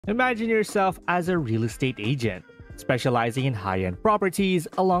Imagine yourself as a real estate agent, specializing in high-end properties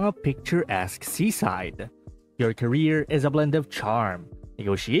along a picturesque seaside. Your career is a blend of charm,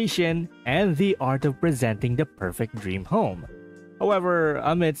 negotiation, and the art of presenting the perfect dream home. However,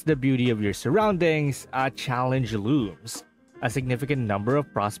 amidst the beauty of your surroundings, a challenge looms. A significant number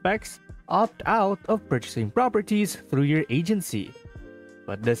of prospects opt out of purchasing properties through your agency.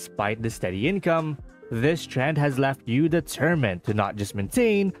 But despite the steady income, this trend has left you determined to not just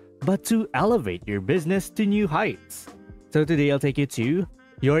maintain, but to elevate your business to new heights. So today I'll take you to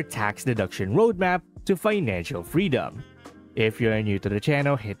your tax deduction roadmap to financial freedom. If you're new to the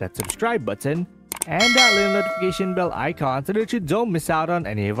channel, hit that subscribe button and that little notification bell icon so that you don't miss out on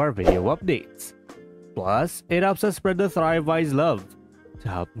any of our video updates. Plus, it helps us spread the Thrive-Wise love to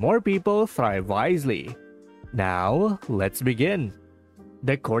help more people thrive wisely. Now, let's begin.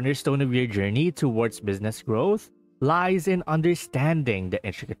 The cornerstone of your journey towards business growth lies in understanding the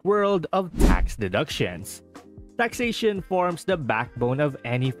intricate world of tax deductions. Taxation forms the backbone of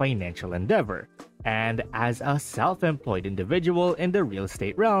any financial endeavor, and as a self-employed individual in the real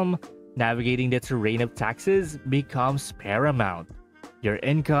estate realm, navigating the terrain of taxes becomes paramount. Your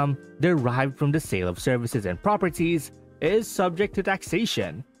income, derived from the sale of services and properties, is subject to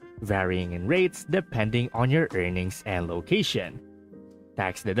taxation, varying in rates depending on your earnings and location.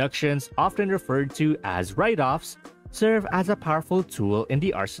 Tax deductions, often referred to as write-offs, serve as a powerful tool in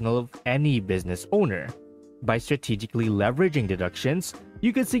the arsenal of any business owner. By strategically leveraging deductions,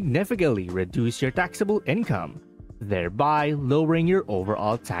 you can significantly reduce your taxable income, thereby lowering your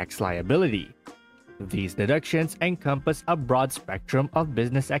overall tax liability. These deductions encompass a broad spectrum of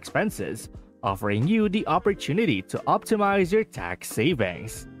business expenses, offering you the opportunity to optimize your tax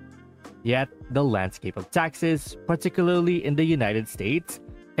savings. Yet, the landscape of taxes, particularly in the United States,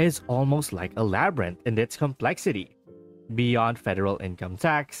 is almost like a labyrinth in its complexity. Beyond federal income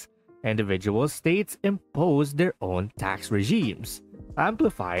tax, individual states impose their own tax regimes,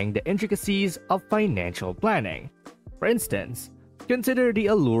 amplifying the intricacies of financial planning. For instance, consider the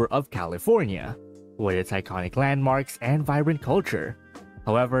allure of California, with its iconic landmarks and vibrant culture.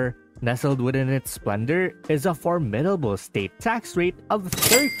 However, nestled within its splendor is a formidable state tax rate of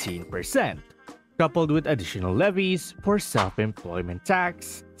 13%, coupled with additional levies for self-employment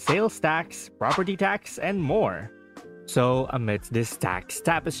tax, sales tax, property tax, and more. So, amidst this tax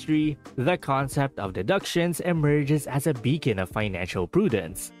tapestry, the concept of deductions emerges as a beacon of financial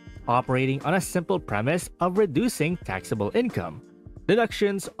prudence, operating on a simple premise of reducing taxable income.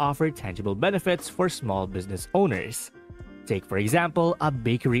 Deductions offer tangible benefits for small business owners. Take, for example, a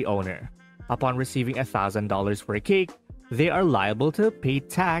bakery owner. Upon receiving $1,000 for a cake, they are liable to pay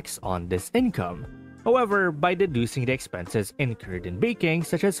tax on this income. However, by deducing the expenses incurred in baking,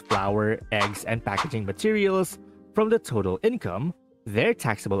 such as flour, eggs, and packaging materials, from the total income, their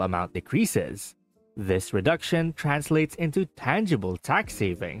taxable amount decreases. This reduction translates into tangible tax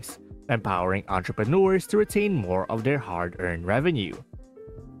savings, empowering entrepreneurs to retain more of their hard-earned revenue.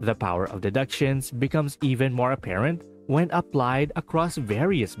 The power of deductions becomes even more apparent when applied across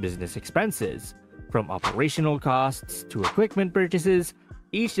various business expenses. From operational costs to equipment purchases,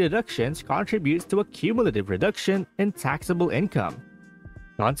 each deduction contributes to a cumulative reduction in taxable income.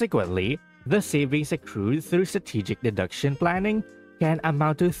 Consequently, the savings accrued through strategic deduction planning can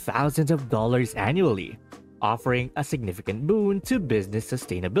amount to thousands of dollars annually, offering a significant boon to business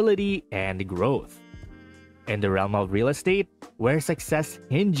sustainability and growth. In the realm of real estate, where success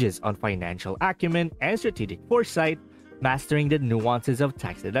hinges on financial acumen and strategic foresight, mastering the nuances of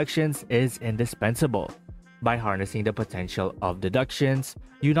tax deductions is indispensable. By harnessing the potential of deductions,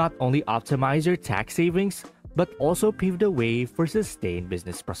 you not only optimize your tax savings, but also pave the way for sustained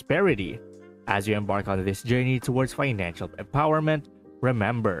business prosperity. As you embark on this journey towards financial empowerment,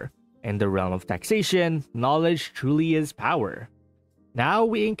 remember, in the realm of taxation, knowledge truly is power. Now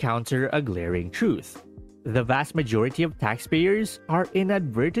we encounter a glaring truth. The vast majority of taxpayers are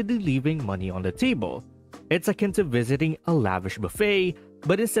inadvertently leaving money on the table. It's akin to visiting a lavish buffet,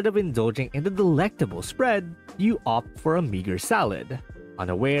 but instead of indulging in the delectable spread, you opt for a meager salad,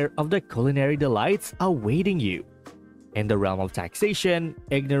 unaware of the culinary delights awaiting you. In the realm of taxation,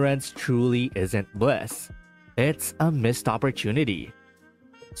 ignorance truly isn't bliss. It's a missed opportunity.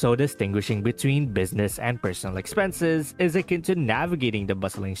 So distinguishing between business and personal expenses is akin to navigating the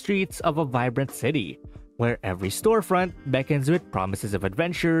bustling streets of a vibrant city, where every storefront beckons with promises of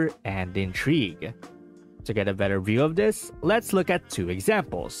adventure and intrigue. To get a better view of this, let's look at two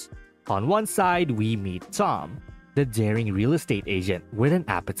examples. On one side, we meet Tom, the daring real estate agent with an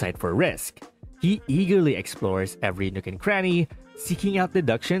appetite for risk. He eagerly explores every nook and cranny, seeking out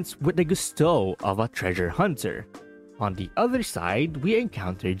deductions with the gusto of a treasure hunter. On the other side, we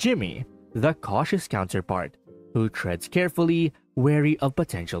encounter Jimmy, the cautious counterpart, who treads carefully, wary of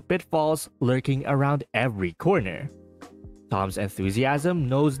potential pitfalls lurking around every corner. Tom's enthusiasm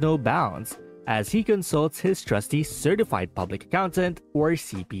knows no bounds as he consults his trusty Certified Public Accountant, or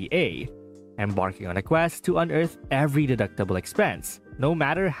CPA, embarking on a quest to unearth every deductible expense, no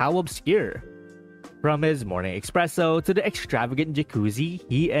matter how obscure. From his morning espresso to the extravagant jacuzzi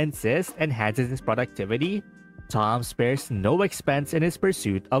he insists enhances his productivity, Tom spares no expense in his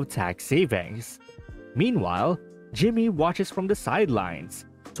pursuit of tax savings. Meanwhile, Jimmy watches from the sidelines,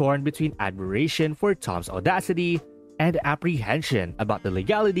 torn between admiration for Tom's audacity and apprehension about the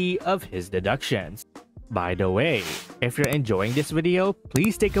legality of his deductions. By the way, if you're enjoying this video,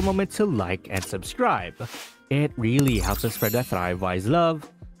 please take a moment to like and subscribe. It really helps us spread the Thrive Wise love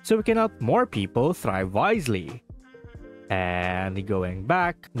so we can help more people thrive wisely. And going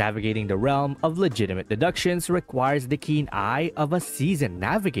back, navigating the realm of legitimate deductions requires the keen eye of a seasoned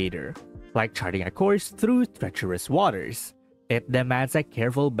navigator. Like charting a course through treacherous waters, it demands a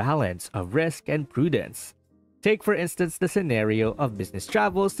careful balance of risk and prudence. Take for instance the scenario of business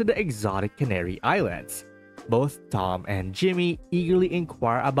travels to the exotic Canary Islands. Both Tom and Jimmy eagerly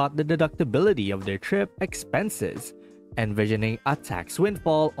inquire about the deductibility of their trip expenses, envisioning a tax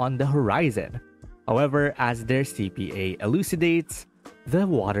windfall on the horizon. However, as their CPA elucidates, the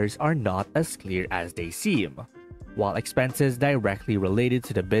waters are not as clear as they seem. While expenses directly related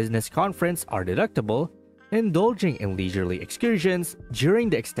to the business conference are deductible, indulging in leisurely excursions during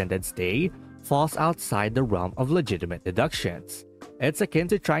the extended stay falls outside the realm of legitimate deductions. It's akin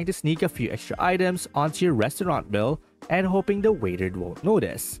to trying to sneak a few extra items onto your restaurant bill and hoping the waiter won't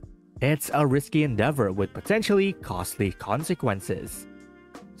notice. It's a risky endeavor with potentially costly consequences.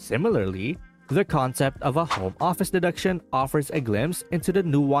 Similarly, the concept of a home office deduction offers a glimpse into the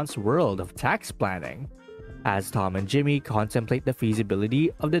nuanced world of tax planning. As Tom and Jimmy contemplate the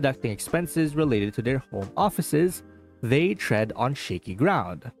feasibility of deducting expenses related to their home offices, they tread on shaky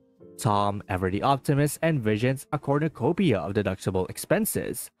ground. Tom, ever the optimist, envisions a cornucopia of deductible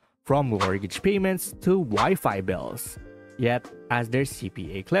expenses, from mortgage payments to Wi-Fi bills. Yet, as their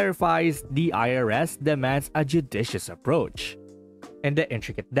CPA clarifies, the IRS demands a judicious approach. In the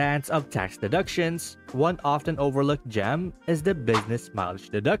intricate dance of tax deductions, one often overlooked gem is the business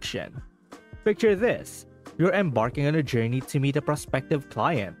mileage deduction. Picture this: you're embarking on a journey to meet a prospective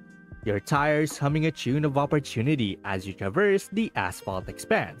client, your tires humming a tune of opportunity as you traverse the asphalt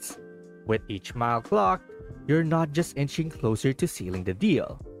expanse. With each mile clocked, you're not just inching closer to sealing the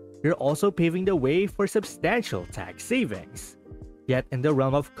deal, you're also paving the way for substantial tax savings. Yet in the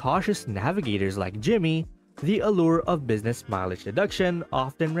realm of cautious navigators like Jimmy, the allure of business mileage deduction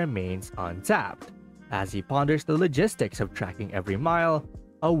often remains untapped. As he ponders the logistics of tracking every mile,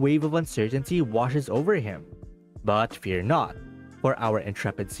 a wave of uncertainty washes over him. But fear not, for our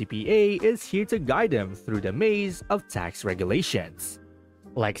intrepid CPA is here to guide him through the maze of tax regulations.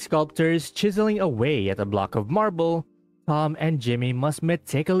 Like sculptors chiseling away at a block of marble, Tom and Jimmy must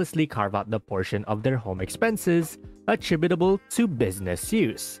meticulously carve out the portion of their home expenses attributable to business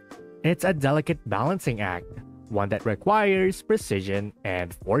use. It's a delicate balancing act, one that requires precision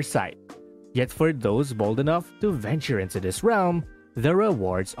and foresight. Yet for those bold enough to venture into this realm, the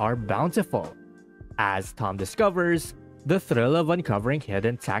rewards are bountiful. As Tom discovers, the thrill of uncovering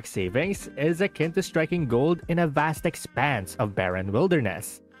hidden tax savings is akin to striking gold in a vast expanse of barren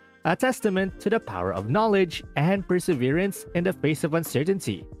wilderness, a testament to the power of knowledge and perseverance in the face of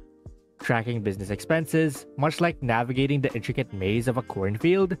uncertainty. Tracking business expenses, much like navigating the intricate maze of a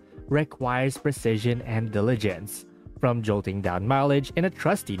cornfield, requires precision and diligence, from jolting down mileage in a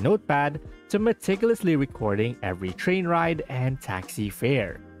trusty notepad to meticulously recording every train ride and taxi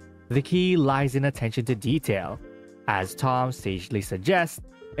fare. The key lies in attention to detail. As Tom sagely suggests,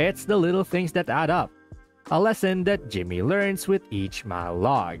 it's the little things that add up, a lesson that Jimmy learns with each mile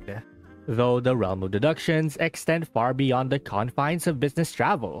logged. Though the realm of deductions extend far beyond the confines of business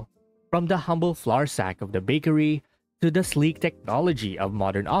travel, from the humble flour sack of the bakery to the sleek technology of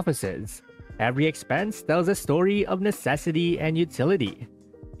modern offices, every expense tells a story of necessity and utility.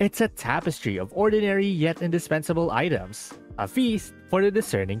 It's a tapestry of ordinary yet indispensable items, a feast for the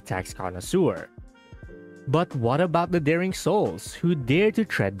discerning tax connoisseur. But what about the daring souls who dare to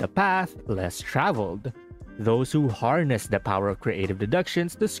tread the path less traveled? Those who harness the power of creative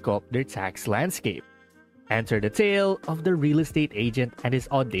deductions to sculpt their tax landscape. Enter the tale of the real estate agent and his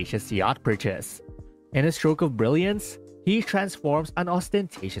audacious yacht purchase. In a stroke of brilliance, he transforms an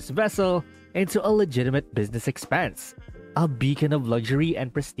ostentatious vessel into a legitimate business expense, a beacon of luxury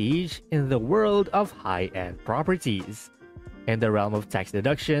and prestige in the world of high-end properties. In the realm of tax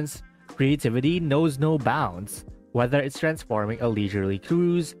deductions, creativity knows no bounds. Whether it's transforming a leisurely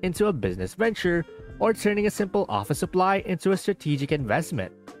cruise into a business venture or turning a simple office supply into a strategic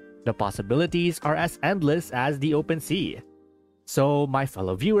investment, the possibilities are as endless as the open sea. So, my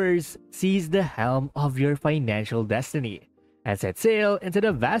fellow viewers, seize the helm of your financial destiny and set sail into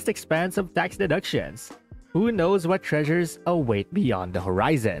the vast expanse of tax deductions. Who knows what treasures await beyond the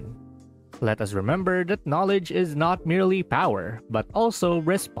horizon? Let us remember that knowledge is not merely power, but also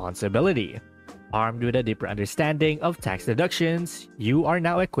responsibility. Armed with a deeper understanding of tax deductions, you are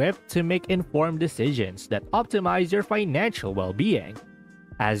now equipped to make informed decisions that optimize your financial well-being.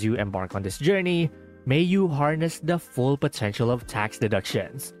 As you embark on this journey, may you harness the full potential of tax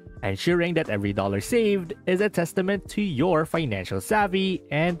deductions, ensuring that every dollar saved is a testament to your financial savvy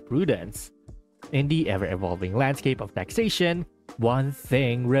and prudence. In the ever-evolving landscape of taxation, one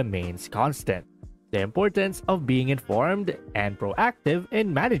thing remains constant: the importance of being informed and proactive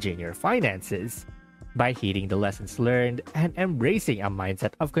in managing your finances. By heeding the lessons learned and embracing a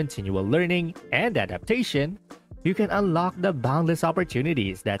mindset of continual learning and adaptation, you can unlock the boundless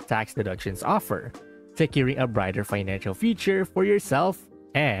opportunities that tax deductions offer, securing a brighter financial future for yourself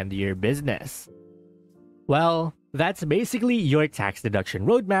and your business. Well, that's basically your tax deduction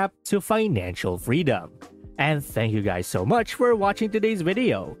roadmap to financial freedom. And thank you guys so much for watching today's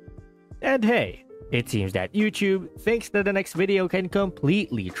video. And hey, it seems that YouTube thinks that the next video can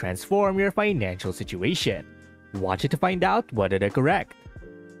completely transform your financial situation. Watch it to find out whether they're correct.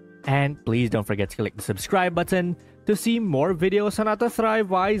 And please don't forget to click the subscribe button to see more videos on how to thrive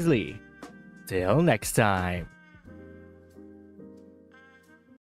wisely. Till next time.